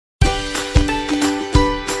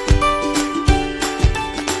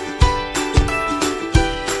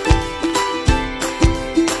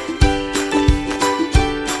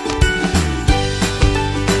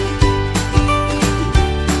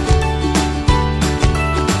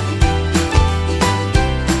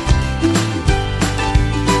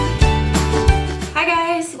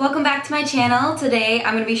channel. Today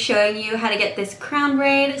I'm going to be showing you how to get this crown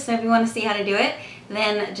braid, so if you want to see how to do it,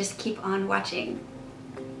 then just keep on watching.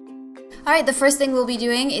 Alright, the first thing we'll be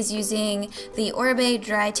doing is using the Oribe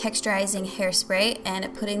Dry Texturizing Hairspray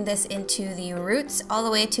and putting this into the roots all the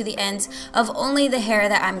way to the ends of only the hair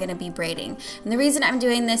that I'm going to be braiding. And the reason I'm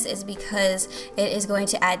doing this is because it is going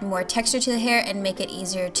to add more texture to the hair and make it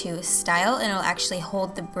easier to style, and it'll actually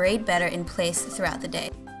hold the braid better in place throughout the day.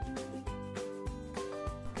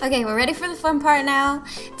 Okay, we're ready for the fun part now.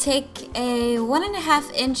 Take a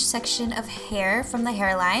 1.5 inch section of hair from the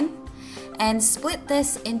hairline and split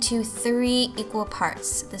this into 3 equal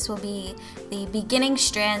parts. This will be the beginning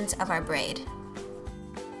strands of our braid.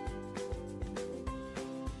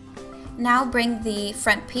 Now bring the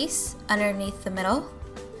front piece underneath the middle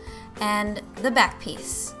and the back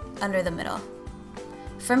piece under the middle.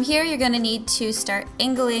 From here, you're going to need to start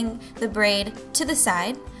angling the braid to the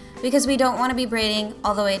side, because we don't want to be braiding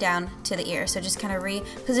all the way down to the ear. So just kind of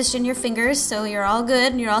reposition your fingers so you're all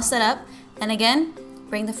good and you're all set up. And again,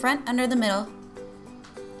 bring the front under the middle.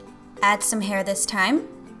 Add some hair this time.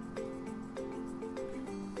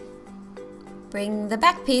 Bring the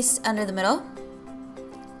back piece under the middle.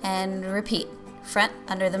 And repeat. Front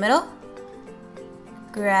under the middle.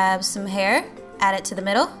 Grab some hair, add it to the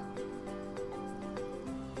middle.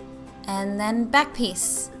 And then back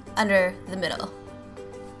piece under the middle.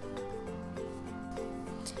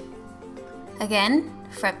 Again,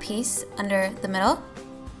 front piece under the middle,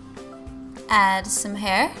 add some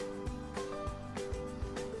hair,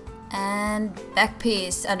 and back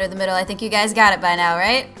piece under the middle. I think you guys got it by now,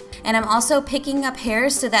 right? And I'm also picking up hair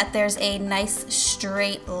so that there's a nice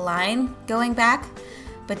straight line going back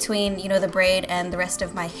between, the braid and the rest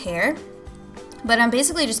of my hair. But I'm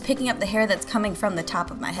basically just picking up the hair that's coming from the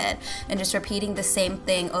top of my head and just repeating the same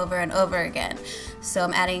thing over and over again. So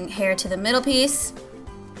I'm adding hair to the middle piece,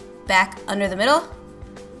 back under the middle,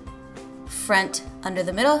 front under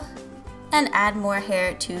the middle, and add more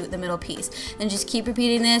hair to the middle piece. And just keep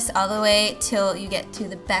repeating this all the way till you get to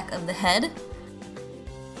the back of the head.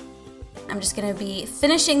 I'm just going to be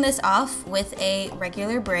finishing this off with a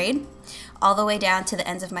regular braid all the way down to the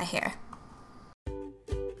ends of my hair.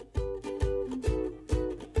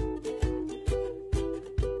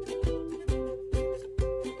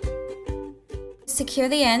 Secure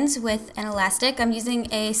the ends with an elastic. I'm using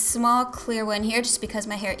a small clear one here just because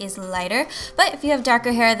my hair is lighter, but if you have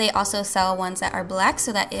darker hair, they also sell ones that are black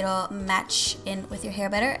so that it'll match in with your hair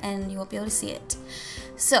better and you won't be able to see it.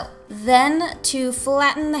 So then, to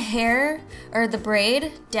flatten the hair or the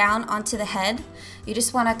braid down onto the head, you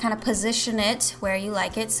just want to kind of position it where you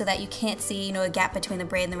like it so that you can't see, a gap between the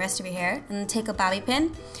braid and the rest of your hair. And then take a bobby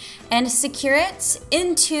pin and secure it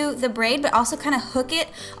into the braid, but also kind of hook it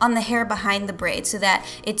on the hair behind the braid so that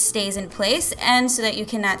it stays in place and so that you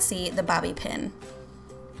cannot see the bobby pin.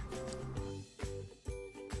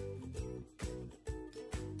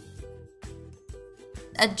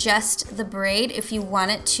 Adjust the braid if you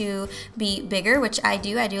want it to be bigger, which I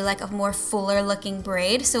do. I do like a more fuller looking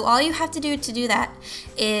braid. So all you have to do that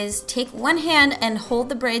is take one hand and hold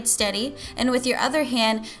the braid steady, and with your other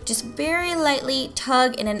hand just very lightly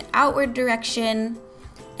tug in an outward direction,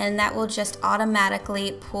 and that will just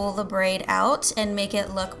automatically pull the braid out and make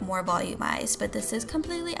it look more volumized. But this is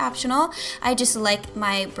completely optional. I just like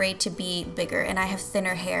my braid to be bigger, and I have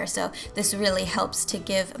thinner hair, so this really helps to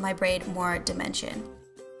give my braid more dimension.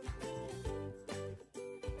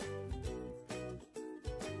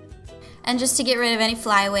 And just to get rid of any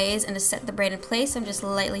flyaways and to set the braid in place, I'm just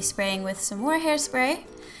lightly spraying with some more hairspray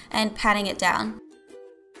and patting it down.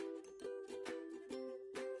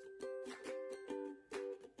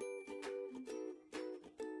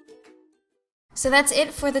 So that's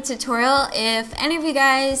it for the tutorial. If any of you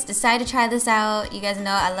guys decide to try this out, you guys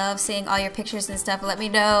know I love seeing all your pictures and stuff. Let me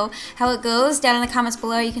know how it goes down in the comments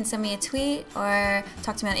below. You can send me a tweet or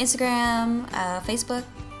talk to me on Instagram, Facebook,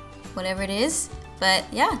 whatever it is. But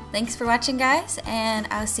yeah, thanks for watching, guys, and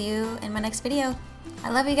I'll see you in my next video.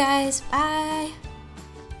 I love you guys. Bye.